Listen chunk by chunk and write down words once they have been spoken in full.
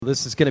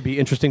This is going to be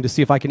interesting to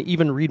see if I can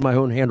even read my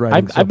own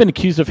handwriting. I've been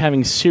accused of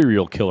having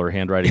serial killer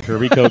handwriting,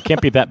 Kirby. It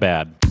can't be that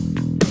bad.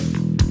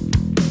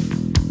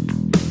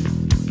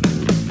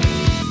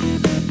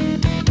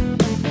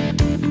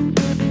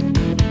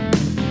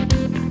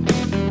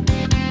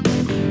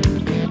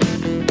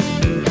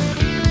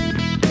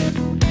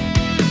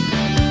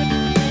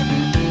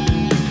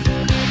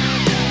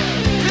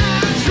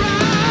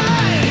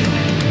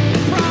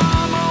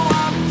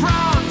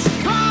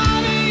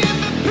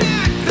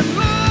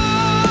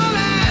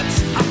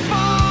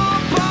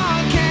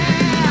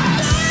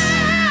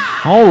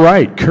 All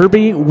right,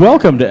 Kirby,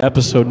 welcome to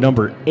episode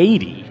number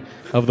 80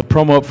 of the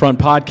Promo UPFront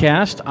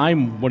Podcast.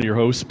 I'm one of your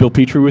hosts, Bill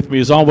Petrie. With me,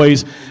 as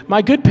always,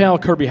 my good pal,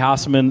 Kirby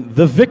Hasseman,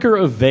 the vicar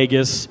of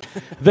Vegas,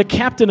 the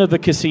captain of the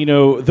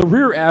casino, the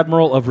rear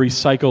admiral of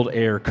recycled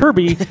air.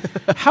 Kirby,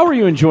 how are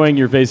you enjoying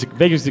your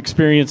Vegas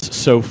experience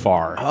so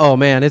far? Oh,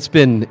 man, it's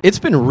been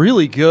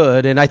really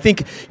good, and I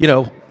think,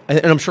 and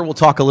I'm sure we'll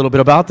talk a little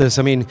bit about this.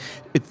 I mean,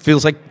 it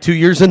feels like 2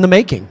 years in the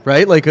making,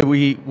 right? Like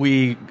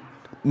we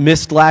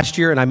missed last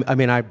year, and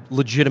I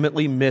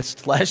legitimately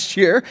missed last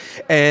year,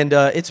 and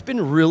it's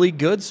been really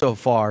good so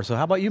far. So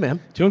how about you,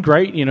 man? Doing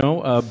great.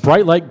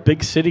 Bright light,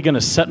 big city, going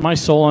to set my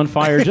soul on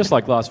fire, just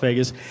like Las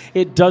Vegas.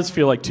 It does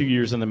feel like 2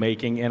 years in the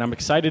making, and I'm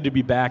excited to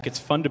be back. It's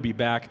fun to be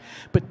back,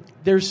 but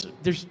there's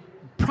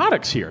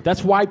products here.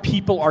 That's why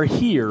people are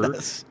here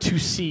to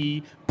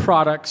see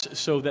products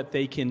so that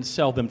they can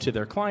sell them to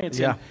their clients.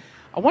 Yeah. And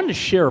I wanted to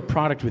share a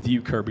product with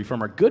you, Kirby,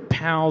 from our good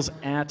pals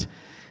at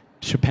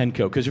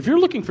Shepenco, because if you're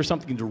looking for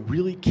something to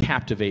really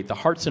captivate the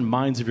hearts and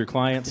minds of your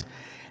clients,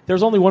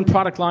 there's only one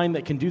product line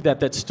that can do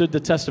that stood the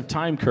test of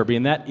time, Kirby,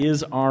 and that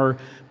is our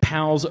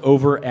pals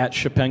over at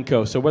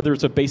Shepenco. So whether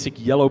it's a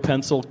basic yellow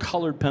pencil,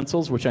 colored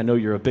pencils, which I know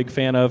you're a big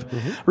fan of,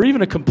 or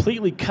even a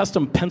completely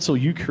custom pencil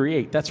you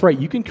create. That's right,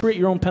 you can create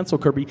your own pencil,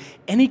 Kirby,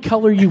 any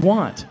color you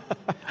want.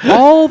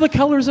 All the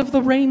colors of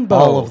the rainbow.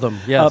 All of them,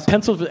 yes.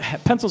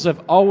 Pencils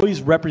have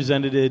always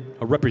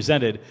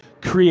represented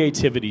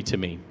creativity to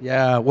me.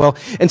 Yeah, well,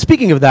 and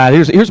speaking of that,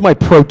 here's my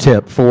pro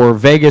tip for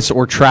Vegas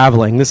or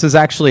traveling. This is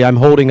actually, I'm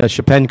holding a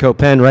Shepenco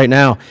pen right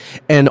now,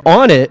 and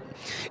on it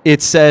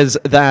says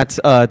that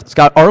it's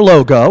got our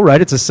logo,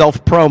 right? It's a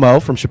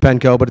self-promo from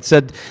Shepenco, but it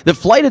said that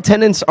flight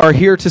attendants are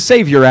here to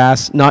save your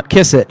ass, not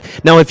kiss it.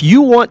 Now, if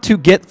you want to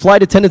get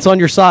flight attendants on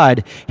your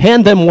side,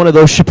 hand them one of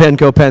those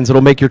Shepenco pens.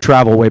 It'll make your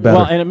travel way better.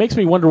 Well, and it makes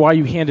me wonder why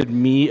you handed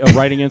me a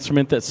writing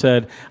instrument that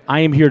said, I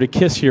am here to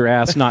kiss your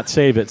ass, not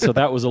save it. So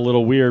that was a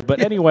little weird.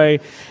 But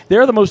anyway,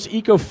 they're the most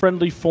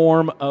eco-friendly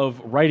form of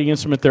writing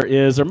instrument there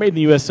is. They're made in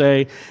the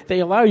USA. They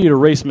allow you to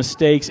erase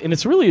mistakes, and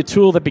it's really a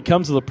tool that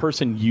becomes the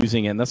person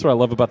using it. And that's what I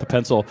love about the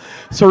pencil.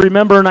 So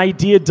remember, an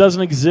idea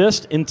doesn't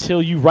exist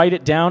until you write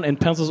it down, and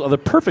pencils are the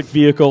perfect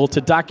vehicle to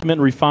document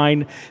and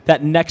refine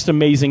that next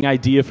amazing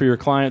idea for your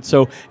client.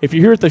 So if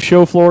you're here at the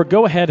show floor,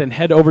 go ahead and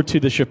head over to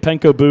the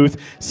Shepenco booth.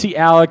 See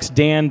Alex,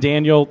 Dan,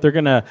 Daniel. They're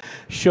going to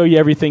show you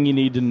everything you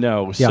need to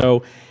know. Yeah.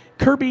 So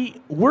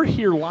Kirby, we're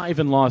here live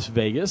in Las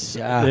Vegas.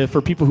 Yeah.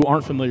 For people who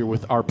aren't familiar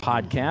with our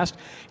podcast,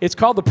 it's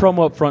called the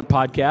Promo UPFront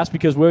Podcast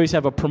because we always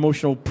have a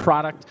promotional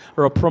product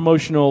or a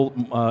promotional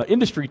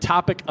industry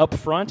topic up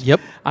front. Yep.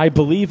 I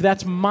believe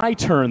that's my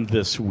turn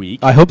this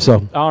week. I hope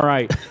so. All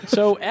right.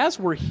 So as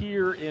we're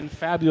here in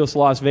fabulous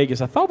Las Vegas,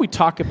 I thought we'd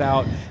talk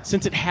about,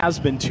 since it has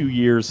been 2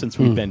 years since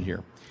we've been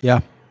here. Yeah.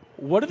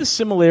 What are the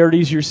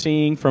similarities you're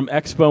seeing from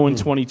Expo in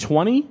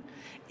 2020?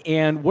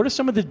 And what are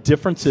some of the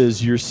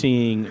differences you're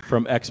seeing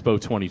from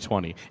Expo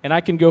 2020? And I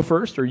can go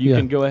first, or you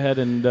can go ahead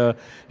and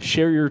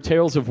share your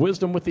tales of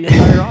wisdom with the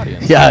entire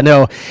audience. And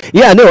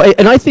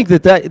I think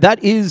that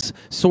is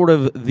sort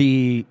of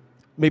maybe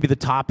the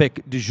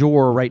topic du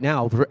jour right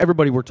now for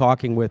everybody we're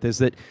talking with is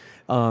that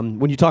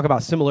when you talk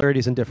about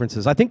similarities and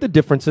differences, I think the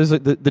difference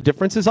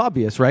is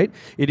obvious, right?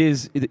 It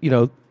is,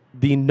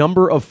 the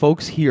number of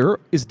folks here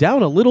is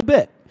down a little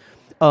bit,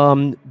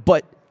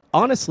 but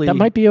honestly, that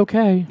might be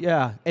okay.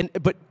 Yeah,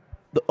 but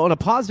on a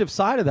positive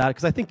side of that,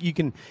 because I think you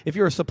can, if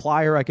you're a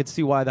supplier, I could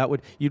see why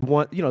you'd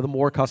want, the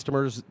more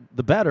customers,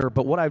 the better.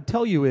 But what I would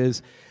tell you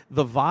is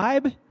the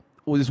vibe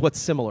is what's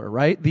similar,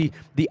 right? The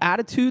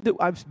attitude that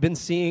I've been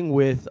seeing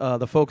with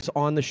the folks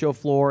on the show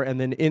floor and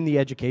then in the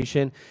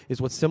education is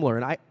what's similar.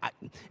 And I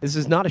this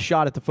is not a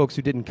shot at the folks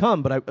who didn't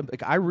come, but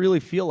I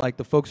really feel like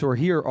the folks who are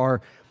here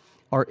are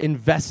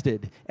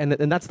invested, and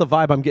that's the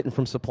vibe I'm getting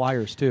from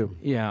suppliers too.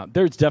 Yeah,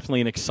 there's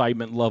definitely an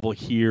excitement level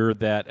here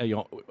that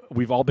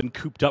we've all been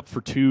cooped up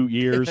for 2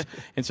 years,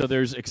 and so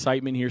there's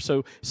excitement here.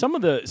 So some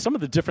of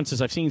the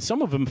differences I've seen,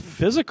 some of them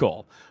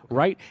physical,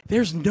 right?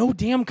 There's no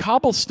damn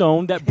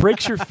cobblestone that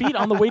breaks your feet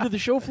on the way to the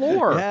show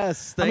floor.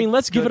 Yes, I mean,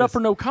 let's give it up for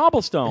no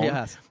cobblestone.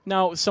 Yes.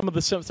 Now, some of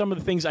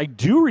the things I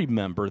do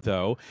remember,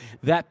 though,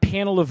 that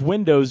panel of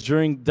windows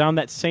down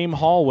that same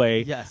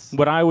hallway,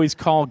 what I always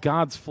call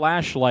God's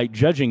flashlight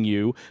judging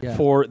you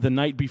for the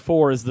night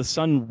before as the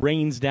sun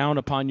rains down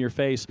upon your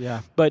face.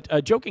 Yeah. But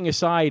joking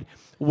aside,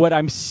 what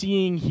I'm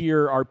seeing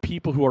here are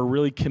people who are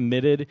really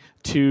committed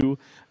to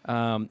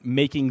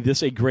making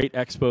this a great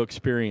expo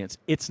experience.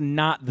 It's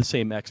not the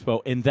same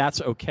expo, and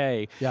that's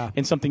okay. Yeah.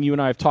 And something you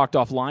and I have talked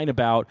offline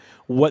about,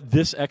 what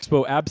this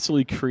expo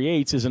absolutely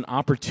creates is an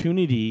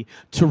opportunity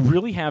to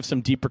really have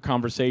some deeper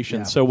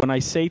conversations. Yeah. So when I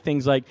say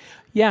things like,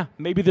 yeah,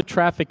 maybe the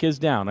traffic is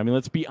down. I mean,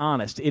 let's be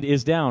honest, it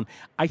is down.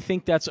 I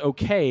think that's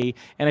okay,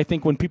 and I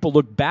think when people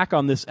look back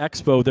on this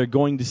expo, they're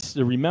going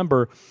to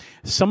remember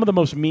some of the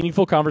most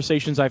meaningful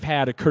conversations I've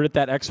had occurred at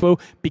that expo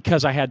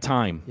because I had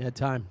time. You had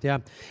time, yeah.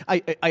 I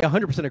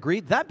 100% agree.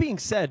 That being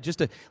said,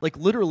 just like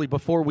literally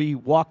before we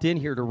walked in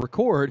here to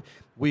record,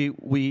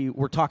 we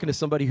were talking to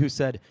somebody who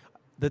said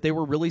that they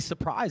were really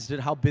surprised at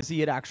how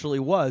busy it actually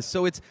was.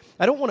 So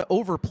I don't want to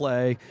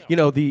overplay,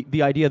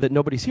 the idea that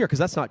nobody's here, because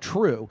that's not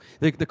true.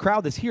 The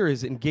crowd that's here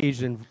is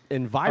engaged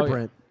and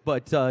vibrant.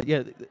 Oh,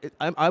 yeah.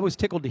 But I was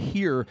tickled to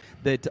hear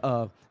that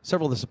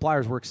several of the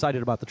suppliers were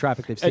excited about the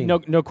traffic they've seen.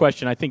 No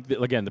question. I think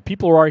that, again, the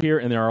people are here,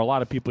 and there are a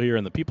lot of people here,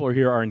 and the people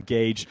here are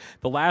engaged.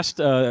 The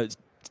last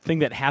thing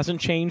that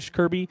hasn't changed,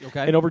 Kirby,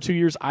 in over 2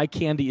 years, eye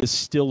candy is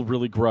still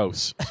really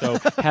gross. So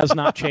has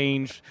not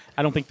changed.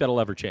 I don't think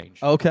that'll ever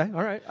change. Okay,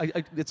 all right.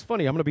 It's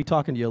funny. I'm going to be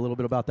talking to you a little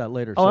bit about that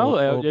later. Oh, so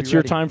well, it's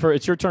your turn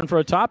for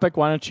a topic.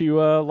 Why don't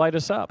you light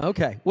us up?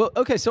 Okay. Well,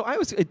 so I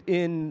was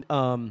in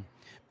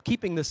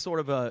keeping this sort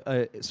of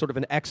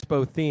an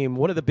expo theme.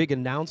 One of the big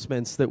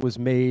announcements that was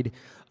made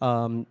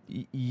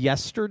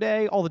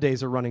yesterday. All the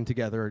days are running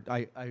together.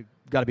 I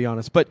got to be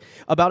honest, but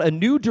about a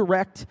new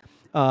direct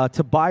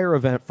to buyer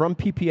event from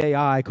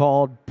PPAI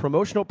called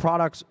Promotional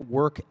Products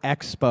Work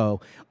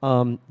Expo.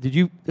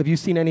 Have you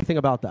seen anything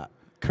about that?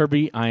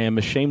 Kirby, I am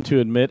ashamed to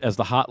admit, as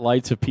the hot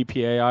lights of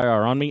PPAI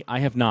are on me,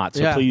 I have not.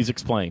 So please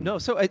explain. No,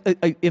 so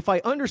if I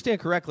understand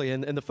correctly,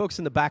 and the folks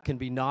in the back can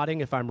be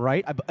nodding if I'm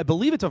right, I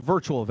believe it's a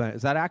virtual event.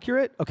 Is that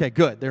accurate? Okay,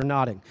 good. They're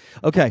nodding.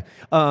 Okay,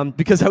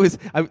 because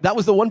that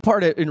was the one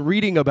part in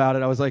reading about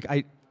it. I was like,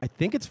 I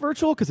think it's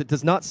virtual because it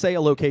does not say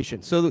a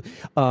location. So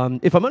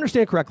if I'm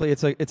understanding correctly,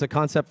 it's a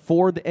concept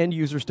for the end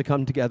users to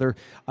come together.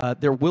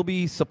 There will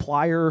be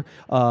supplier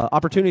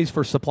opportunities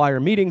for supplier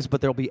meetings,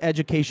 but there'll be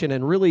education.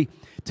 And really,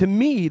 to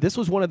me, this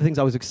was one of the things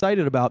I was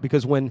excited about,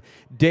 because when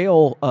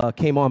Dale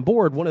came on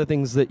board, one of the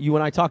things that you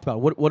and I talked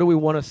about, what do we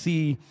want to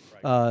see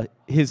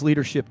his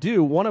leadership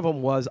do? One of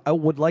them was, I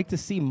would like to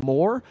see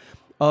more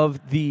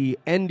of the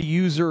end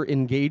user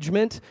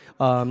engagement,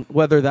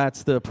 whether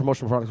that's the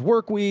promotional products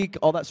work week,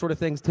 all that sort of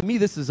things. To me,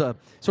 this is a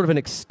sort of an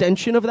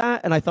extension of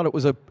that, and I thought it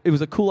was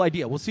a cool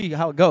idea. We'll see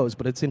how it goes,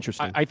 but it's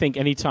interesting. I think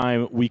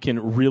anytime we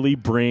can really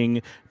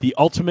bring the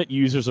ultimate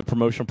users of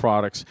promotional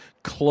products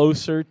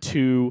closer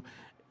to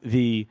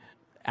the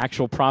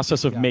actual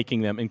process of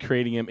making them and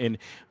creating them. And,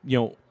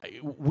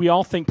 we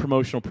all think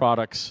promotional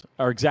products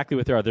are exactly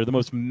what they are. They're the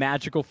most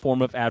magical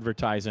form of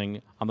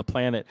advertising on the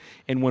planet.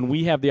 And when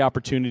we have the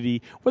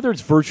opportunity, whether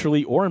it's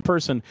virtually or in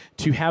person,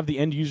 to have the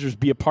end users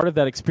be a part of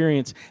that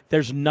experience,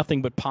 there's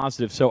nothing but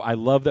positive. So I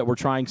love that we're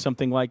trying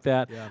something like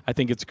that. Yeah. I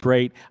think it's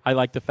great. I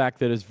like the fact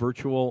that it's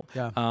virtual.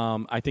 Yeah.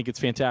 I think it's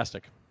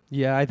fantastic.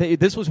 Yeah, I think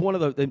this was one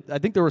of the. I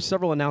think there were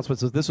several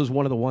announcements. This was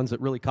one of the ones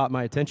that really caught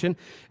my attention,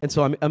 and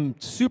so I'm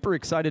super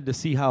excited to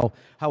see how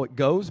it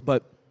goes.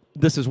 But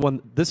this is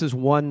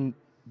one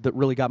that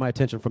really got my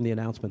attention from the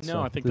announcements.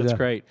 No, I think that's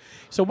great.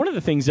 So one of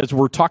the things as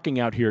we're talking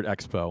out here at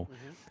Expo,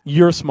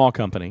 you're a small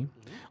company.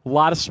 A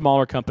lot of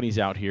smaller companies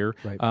out here.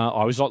 Right.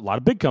 Always a lot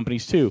of big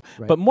companies too.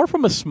 Right. But more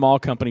from a small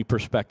company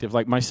perspective,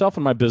 like myself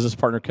and my business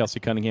partner, Kelsey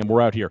Cunningham, we're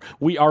out here.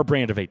 We are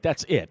Brandivate.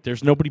 That's it.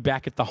 There's nobody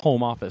back at the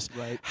home office.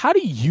 Right. How do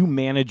you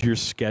manage your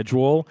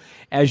schedule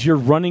as you're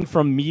running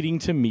from meeting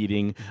to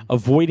meeting,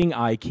 avoiding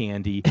eye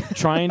candy,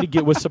 trying to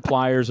get with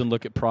suppliers and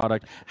look at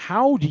product?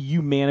 How do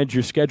you manage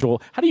your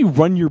schedule? How do you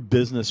run your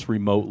business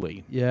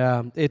remotely?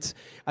 Yeah,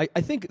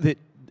 I think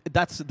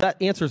that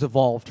answer's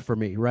evolved for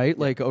me, right?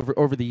 Like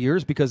over the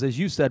years, because as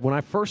you said, when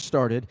I first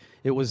started,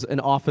 it was an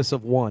office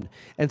of one.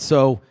 And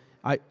so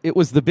it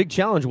was the big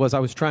challenge was I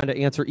was trying to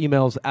answer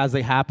emails as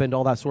they happened,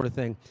 all that sort of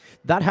thing.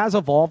 That has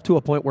evolved to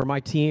a point where my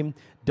team,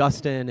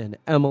 Dustin and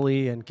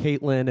Emily and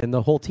Caitlin and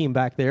the whole team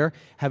back there,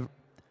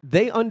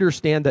 they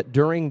understand that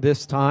during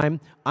this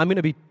time, I'm going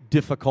to be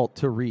difficult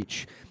to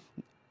reach.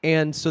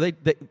 And so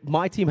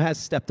my team has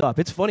stepped up.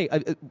 It's funny.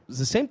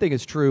 The same thing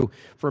is true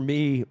for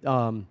me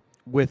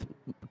with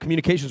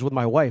communications with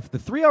my wife. The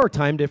 3-hour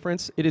time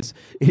difference, it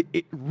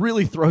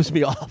really throws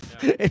me off.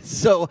 Yeah. And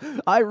so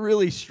I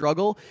really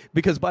struggle,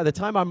 because by the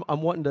time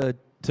I'm wanting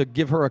to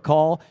give her a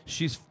call,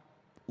 she's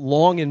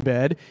long in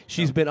bed.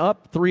 She's been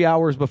up 3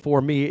 hours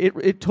before me.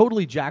 It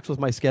totally jacks with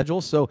my schedule.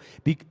 So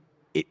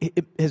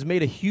it has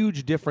made a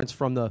huge difference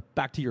from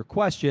back to your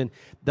question,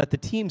 that the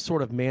team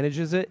sort of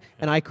manages it,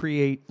 and I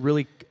create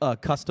really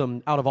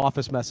custom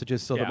out-of-office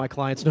messages so that my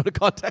clients know to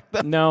contact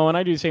them. No, and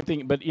I do the same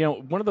thing. But,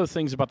 one of those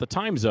things about the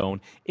time zone,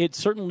 it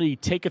certainly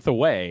taketh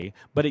away,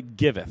 but it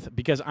giveth.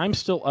 Because I'm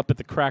still up at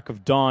the crack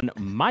of dawn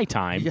my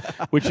time,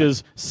 which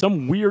is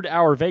some weird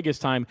hour Vegas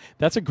time.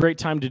 That's a great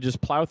time to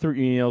just plow through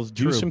emails,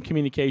 do some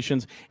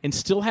communications, and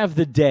still have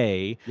the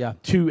day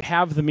to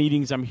have the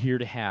meetings I'm here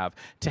to have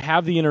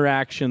the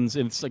interactions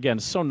it's again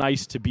so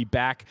nice to be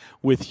back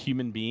with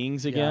human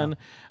beings again,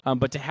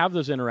 but to have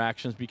those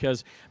interactions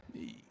because.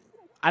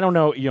 I don't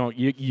know,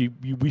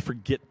 we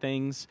forget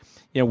things.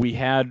 We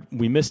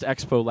missed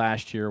Expo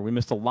last year. We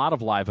missed a lot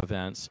of live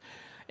events.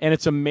 And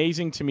it's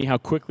amazing to me how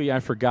quickly I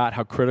forgot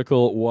how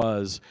critical it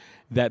was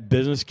that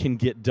business can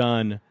get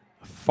done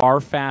far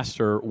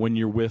faster when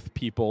you're with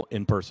people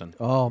in person.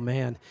 Oh,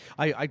 man.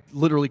 I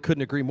literally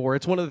couldn't agree more.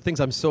 It's one of the things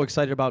I'm so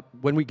excited about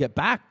when we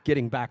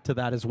getting back to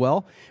that as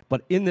well.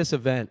 But in this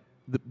event,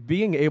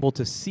 being able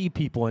to see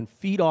people and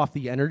feed off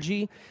the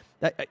energy,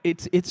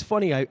 it's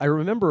funny. I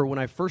remember when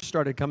I first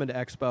started coming to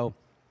Expo,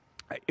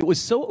 it was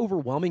so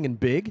overwhelming and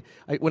big.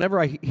 Whenever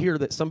I hear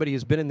that somebody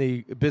has been in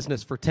the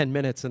business for 10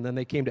 minutes and then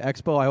they came to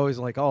Expo, I always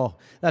like, oh,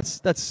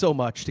 that's so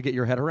much to get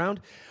your head around.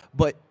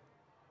 But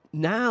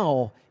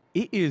now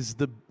it is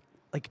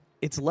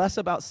it's less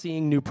about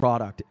seeing new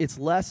product. It's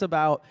less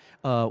about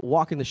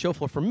walking the show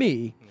floor for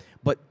me,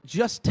 but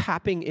just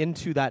tapping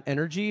into that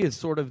energy is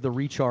sort of the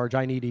recharge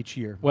I need each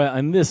year. Well,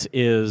 and this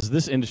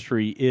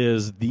industry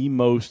is the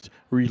most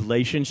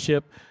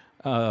relationship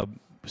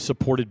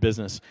supported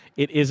business.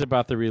 It is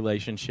about the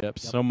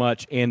relationships so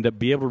much, and to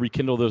be able to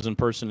rekindle those in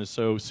person is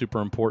so super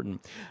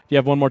important. Do you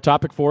have one more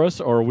topic for us,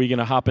 or are we going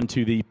to hop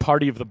into the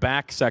party of the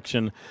back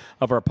section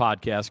of our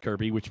podcast,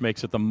 Kirby, which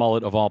makes it the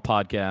mullet of all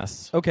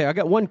podcasts? Okay, I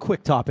got one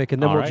quick topic,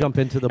 and then we'll jump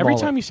into the Every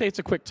mullet. time you say it's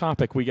a quick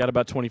topic, we got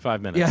about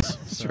 25 minutes. Yes,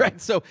 that's right.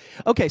 So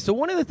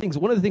one of the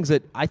things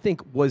that I think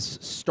was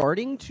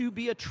starting to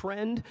be a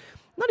trend,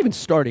 not even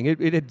starting,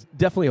 it had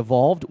definitely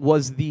evolved,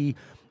 was the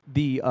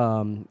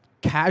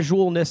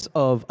casualness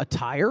of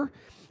attire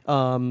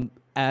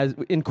as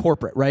in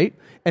corporate, right?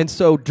 And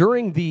so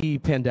during the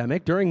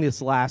pandemic, during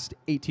this last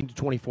 18 to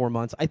 24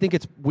 months, I think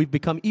we've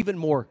become even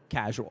more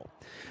casual.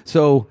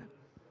 So,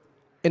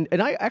 and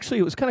I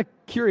actually was kind of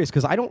curious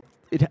because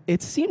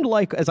it seemed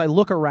like as I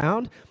look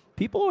around,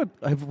 people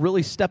have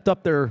really stepped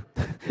up their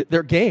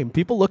game.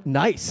 People look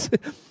nice.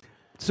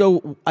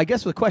 So I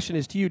guess the question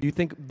is to you: do you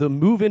think the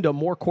move into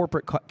more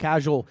corporate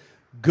casual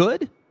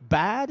good,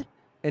 bad,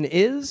 and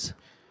is?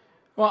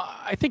 Well,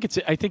 I think it's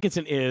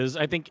an is.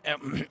 I think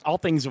all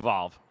things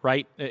evolve,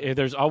 right?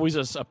 There's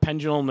always a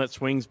pendulum that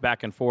swings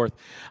back and forth.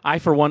 I,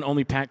 for one,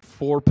 only packed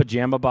 4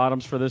 pajama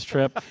bottoms for this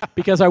trip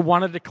because I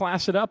wanted to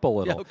class it up a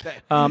little. Yeah,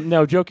 okay.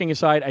 No, joking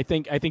aside, I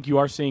think you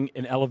are seeing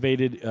an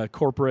elevated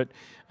corporate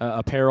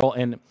apparel,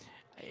 and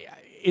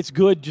it's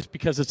good just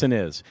because it's an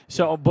is.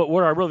 So, but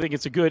what I really think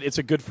it's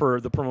a good for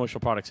the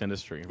promotional products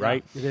industry,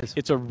 right? Yeah, it is.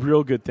 It's a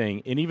real good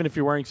thing. And even if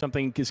you're wearing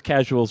something as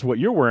casual as what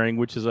you're wearing,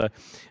 which is a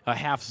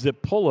half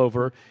zip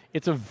pullover,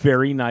 it's a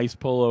very nice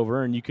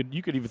pullover, and you could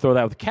even throw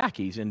that with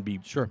khakis and be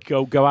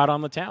go out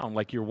on the town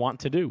like you're wont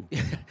to do.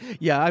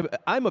 Yeah,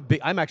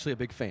 I'm actually a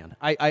big fan.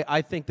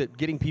 I think that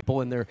getting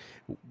people in there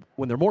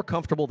when they're more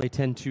comfortable, they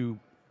tend to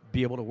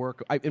be able to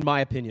work. In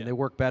my opinion, they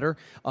work better.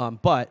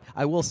 But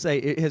I will say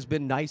it has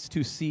been nice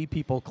to see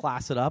people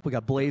class it up. We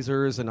got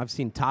blazers, and I've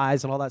seen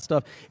ties and all that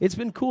stuff. It's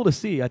been cool to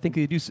see. I think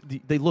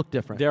they look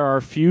different. There are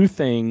a few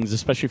things,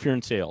 especially if you're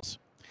in sales,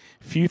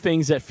 few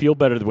things that feel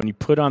better than when you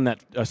put on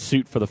a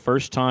suit for the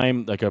first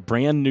time, like a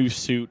brand new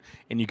suit,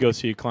 and you go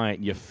see a client.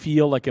 You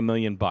feel like $1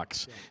 million. Yeah.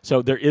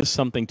 So there is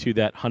something to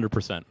that,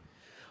 100%.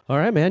 All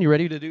right, man. You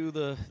ready to do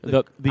the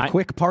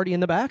quick party in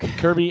the back?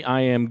 Kirby, I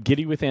am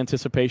giddy with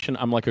anticipation.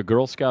 I'm like a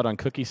Girl Scout on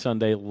Cookie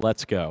Sunday.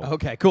 Let's go.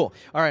 Okay, cool.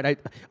 All right,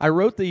 I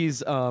wrote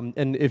these,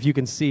 and if you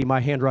can see,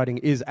 my handwriting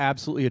is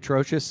absolutely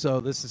atrocious,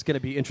 so this is going to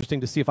be interesting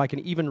to see if I can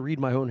even read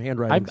my own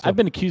handwriting. I've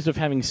been accused of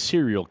having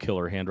serial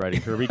killer handwriting,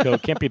 Kirby.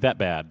 It can't be that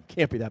bad.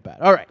 Can't be that bad.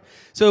 All right.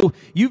 So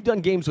you've done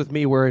games with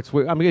me where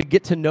I'm going to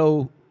get to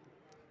know...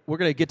 We're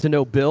going to get to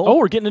know Bill. Oh,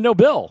 we're getting to know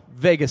Bill.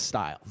 Vegas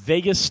style.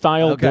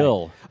 Okay.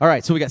 Bill. All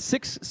right, so we got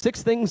six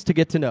things to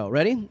get to know.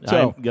 Ready?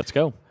 So let's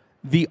go.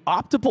 The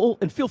optimal,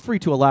 and feel free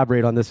to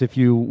elaborate on this if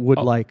you would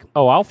like.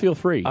 Oh, I'll feel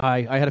free.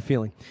 I had a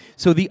feeling.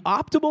 So the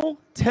optimal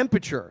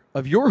temperature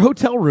of your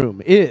hotel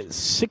room is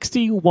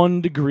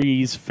 61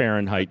 degrees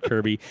Fahrenheit,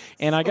 Kirby.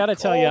 And I got to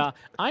tell you,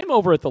 I'm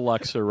over at the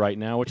Luxor right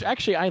now, which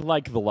actually I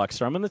like the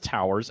Luxor. I'm in the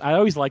towers. I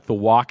always like the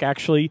walk,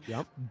 actually,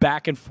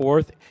 back and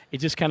forth. It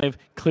just kind of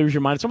clears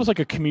your mind. It's almost like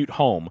a commute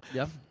home.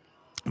 Yep.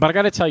 But I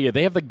got to tell you,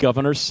 they have the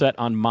governor set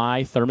on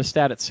my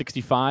thermostat at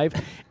 65.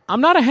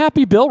 I'm not a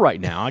happy Bill right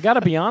now. I got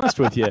to be honest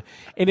with you.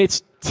 And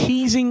it's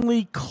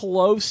teasingly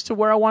close to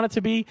where I want it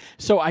to be.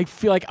 So I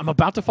feel like I'm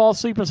about to fall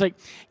asleep. And it's like,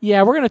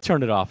 yeah, we're going to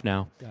turn it off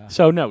now. Yeah.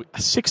 So, no,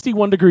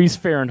 61 degrees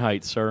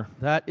Fahrenheit, sir.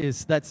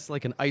 That's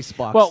like an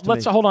icebox. Well,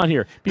 let's hold on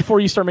here. Before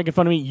you start making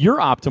fun of me, your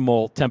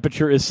optimal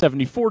temperature is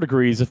 74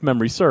 degrees, if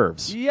memory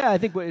serves. Yeah, I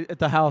think at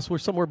the house, we're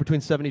somewhere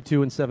between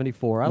 72 and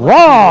 74.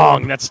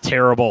 Wrong! That's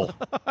terrible.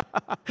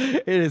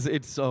 It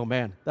is. Oh,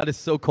 man. That is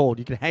so cold.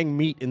 You can hang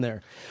meat in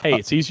there. Hey,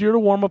 it's easier to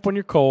warm a up when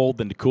you're cold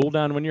than to cool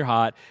down when you're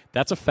hot.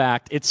 That's a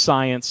fact. It's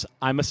science.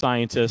 I'm a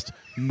scientist.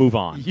 Move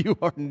on. You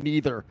are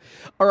neither.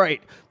 All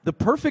right. The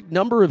perfect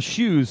number of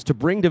shoes to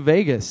bring to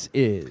Vegas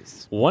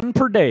is? 1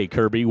 per day,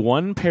 Kirby.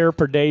 1 pair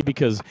per day,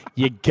 because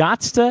you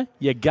gots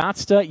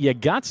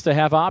to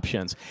have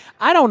options.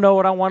 I don't know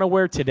what I want to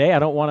wear today. I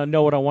don't want to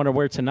know what I want to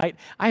wear tonight.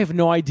 I have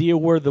no idea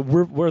where the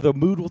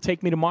mood will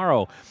take me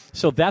tomorrow.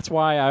 So that's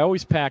why I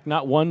always pack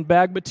not 1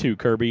 bag but 2,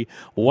 Kirby.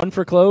 1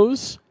 for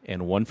clothes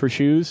and 1 for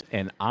shoes,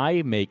 and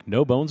I make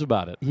no bones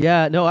about it.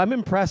 Yeah, no, I'm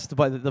impressed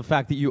by the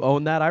fact that you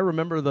own that. I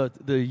remember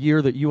the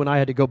year that you and I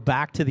had to go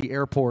back to the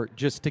airport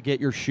just to get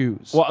your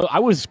shoes. Well, I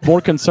was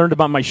more concerned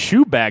about my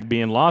shoe bag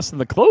being lost than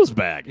the clothes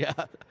bag. Yeah.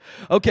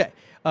 Okay.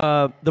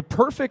 The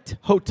perfect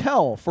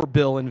hotel for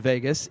Bill in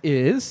Vegas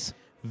is?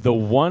 The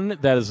one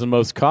that is the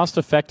most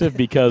cost-effective,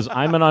 because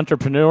I'm an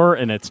entrepreneur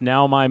and it's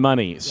now my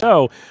money. Yeah.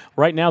 So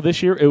right now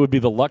this year it would be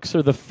the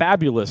Luxor, the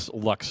fabulous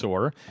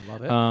Luxor. I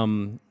love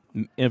it.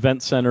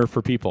 Event center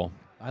for people.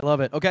 I love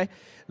it. Okay.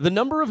 The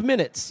number of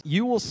minutes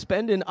you will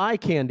spend in eye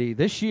candy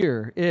this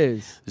year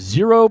is?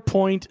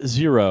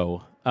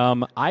 0.0.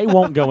 I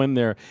won't go in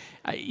there.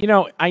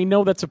 I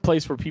know that's a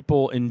place where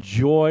people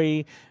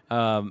enjoy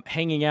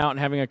hanging out and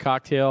having a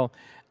cocktail.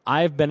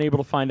 I've been able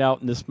to find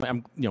out in this,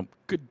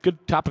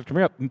 good topic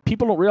coming up.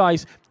 People don't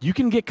realize you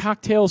can get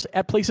cocktails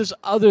at places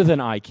other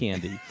than eye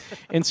candy.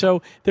 And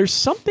so there's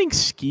something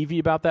skeevy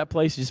about that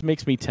place. It just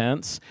makes me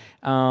tense.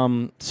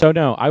 So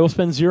no, I will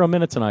spend 0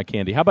 minutes on eye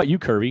candy. How about you,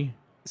 Kirby?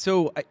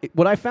 So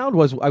what I found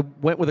was I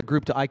went with a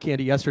group to eye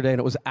candy yesterday, and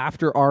it was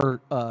after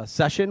our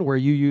session where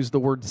you used the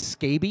word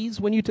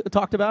scabies when you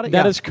talked about it.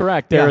 That is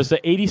correct. There is an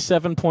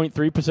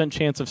 87.3%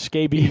 chance of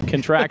scabies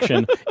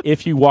contraction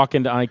if you walk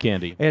into eye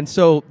candy. And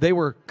so they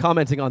were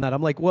commenting on that.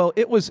 I'm like, well,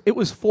 it was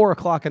 4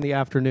 o'clock in the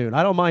afternoon.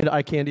 I don't mind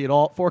eye candy at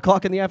all. 4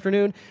 o'clock in the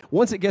afternoon.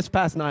 Once it gets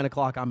past 9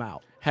 o'clock, I'm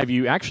out. Have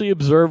you actually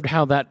observed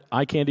how that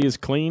eye candy is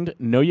cleaned?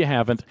 No, you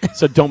haven't.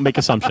 So don't make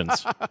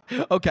assumptions.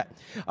 Okay.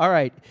 All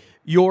right.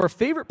 Your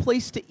favorite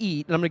place to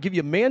eat, and I'm going to give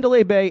you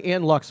Mandalay Bay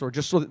and Luxor,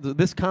 just so that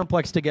this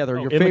complex together,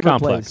 your favorite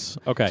place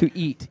to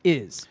eat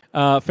is?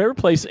 Favorite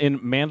place in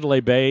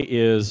Mandalay Bay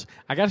is,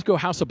 I got to go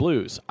House of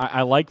Blues.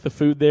 I like the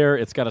food there.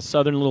 It's got a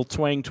southern little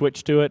twang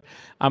twitch to it.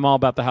 I'm all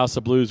about the House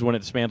of Blues when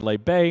it's Mandalay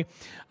Bay.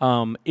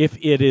 If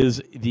it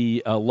is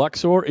the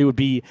Luxor, it would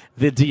be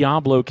the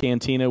Diablo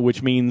Cantina,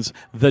 which means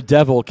the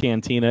Devil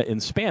Cantina in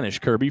Spanish,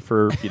 Kirby,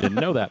 for if you didn't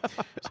know that.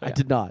 So, yeah. I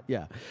did not,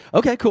 yeah.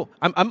 Okay, cool.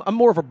 I'm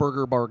more of a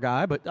burger bar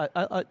guy, but...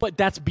 But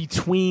that's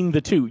between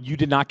the two. You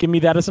did not give me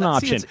that as an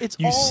option.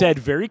 You said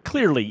very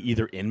clearly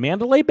either in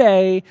Mandalay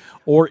Bay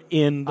or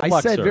in the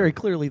Luxor. I said very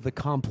clearly the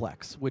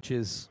complex, which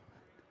is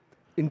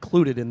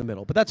included in the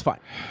middle, but that's fine.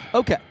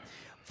 Okay.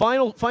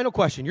 Final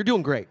question. You're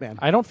doing great, man.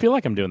 I don't feel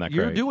like I'm doing that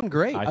great. You're doing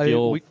great. I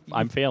feel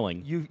I'm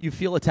failing. You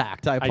feel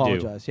attacked. I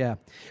apologize. I do. Yeah.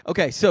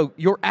 Okay, so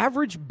your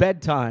average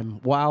bedtime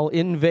while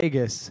in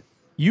Vegas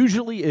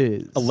usually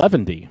is?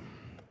 11:00.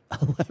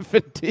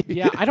 11:00.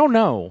 Yeah, I don't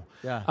know.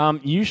 Yeah.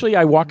 Usually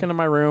I walk into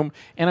my room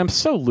and I'm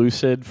so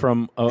lucid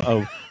from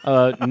a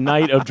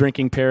night of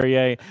drinking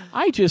Perrier.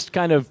 I just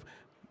kind of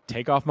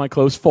take off my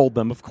clothes, fold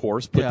them, of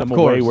course, put them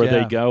away where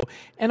they go,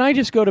 and I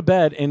just go to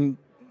bed and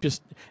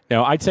just,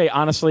 I'd say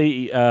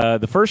honestly,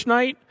 the first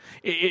night,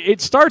 it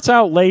starts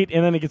out late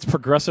and then it gets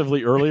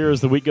progressively earlier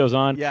as the week goes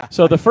on. Yeah.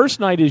 So the first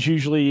night is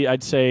usually,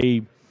 I'd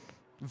say,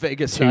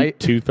 Vegas night.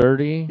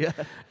 2:30. Yeah.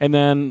 And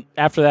then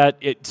after that,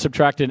 it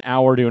subtracted an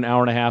hour to an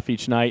hour and a half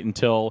each night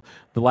until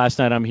the last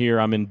night I'm here,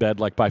 I'm in bed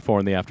like by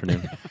 4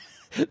 p.m.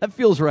 That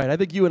feels right. I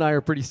think you and I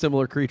are pretty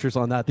similar creatures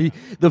on that.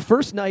 The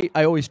first night,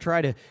 I always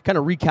try to kind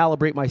of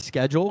recalibrate my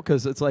schedule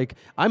because it's like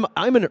I'm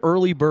an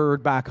early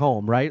bird back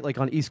home, right? Like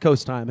on East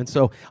Coast time, and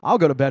so I'll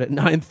go to bed at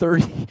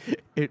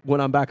 9:30 when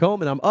I'm back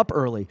home, and I'm up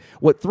early.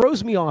 What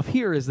throws me off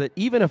here is that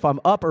even if I'm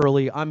up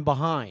early, I'm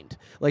behind.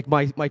 Like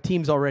my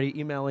team's already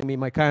emailing me,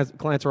 my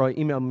clients are already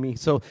emailing me.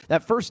 So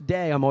that first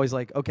day, I'm always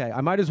like, okay,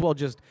 I might as well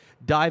just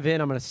dive in.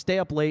 I'm going to stay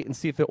up late and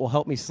see if it will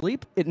help me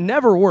sleep. It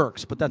never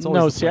works, but that's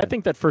always I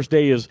think that first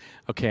day is,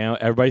 okay,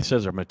 everybody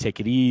says I'm going to take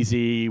it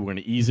easy. We're going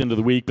to ease into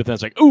the week, but then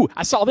it's like, ooh,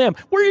 I saw them.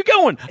 Where are you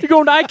going? You're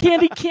going to eye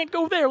candy? Can't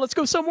go there. Let's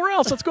go somewhere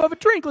else. Let's go have a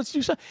drink. Let's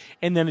do something.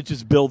 And then it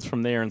just builds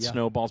from there and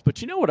snowballs.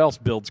 But you know what else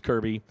builds,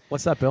 Kirby?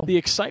 What's that, Bill? The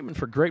excitement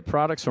for great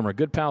products from our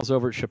good pals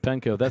over at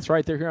Shepenco. That's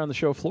right. They're here on the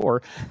show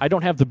floor. I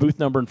don't have the booth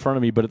number in front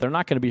of me, but they're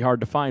not going to be hard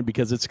to find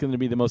because it's going to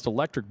be the most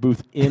electric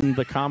booth in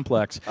the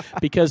complex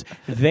because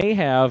they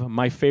have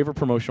my favorite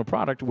promotional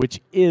product,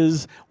 which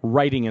is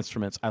writing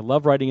instruments. I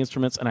love writing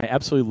instruments, and I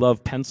absolutely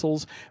love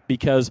pencils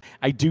because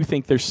I do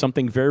think there's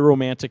something very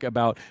romantic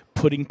about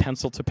putting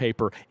pencil to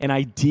paper. An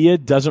idea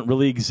doesn't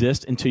really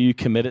exist until you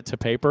commit it to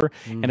paper,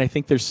 and I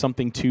think there's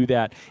something to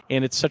that.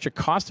 And it's such a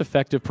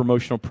cost-effective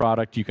promotional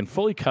product. You can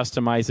fully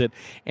customize it,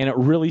 and it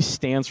really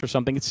stands for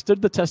something. It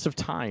stood the test of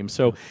time.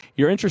 So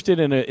you're interested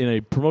in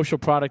a promotional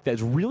product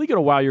that's really going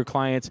to wow your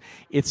clients.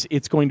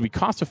 It's going to be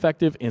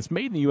cost-effective, and it's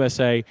made in the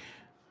USA.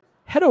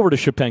 Head over to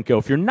Shepenco.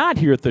 If you're not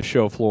here at the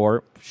show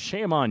floor,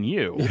 shame on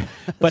you.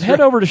 But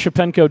head over to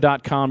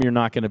Shepenco.com. You're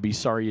not going to be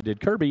sorry you did.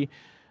 Kirby,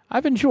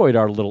 I've enjoyed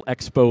our little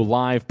Expo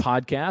Live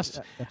podcast.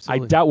 I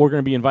absolutely. doubt we're going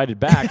to be invited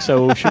back,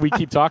 so should we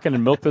keep talking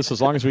and milk this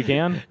as long as we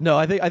can? No,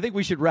 I think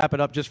we should wrap it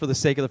up just for the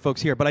sake of the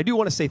folks here. But I do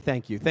want to say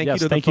thank you. Thank you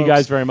to the thank you folks,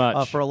 guys very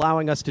much for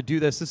allowing us to do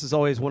this. This is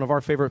always one of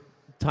our favorite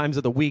times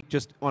of the week,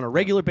 just on a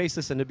regular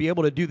basis, and to be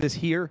able to do this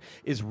here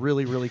is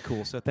really, really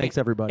cool. So thanks,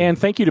 everybody. And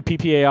thank you to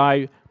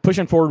PPAI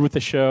pushing forward with the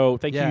show.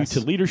 Thank Yes.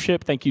 you to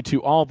leadership. Thank you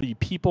to all the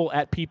people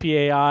at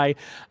PPAI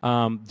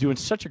doing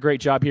such a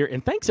great job here.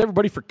 And thanks,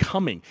 everybody, for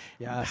coming.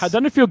 Yes.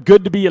 Doesn't it feel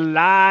good to be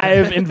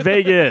alive in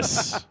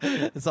Vegas?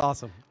 It's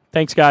awesome.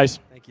 Thanks, guys.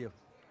 Thank you.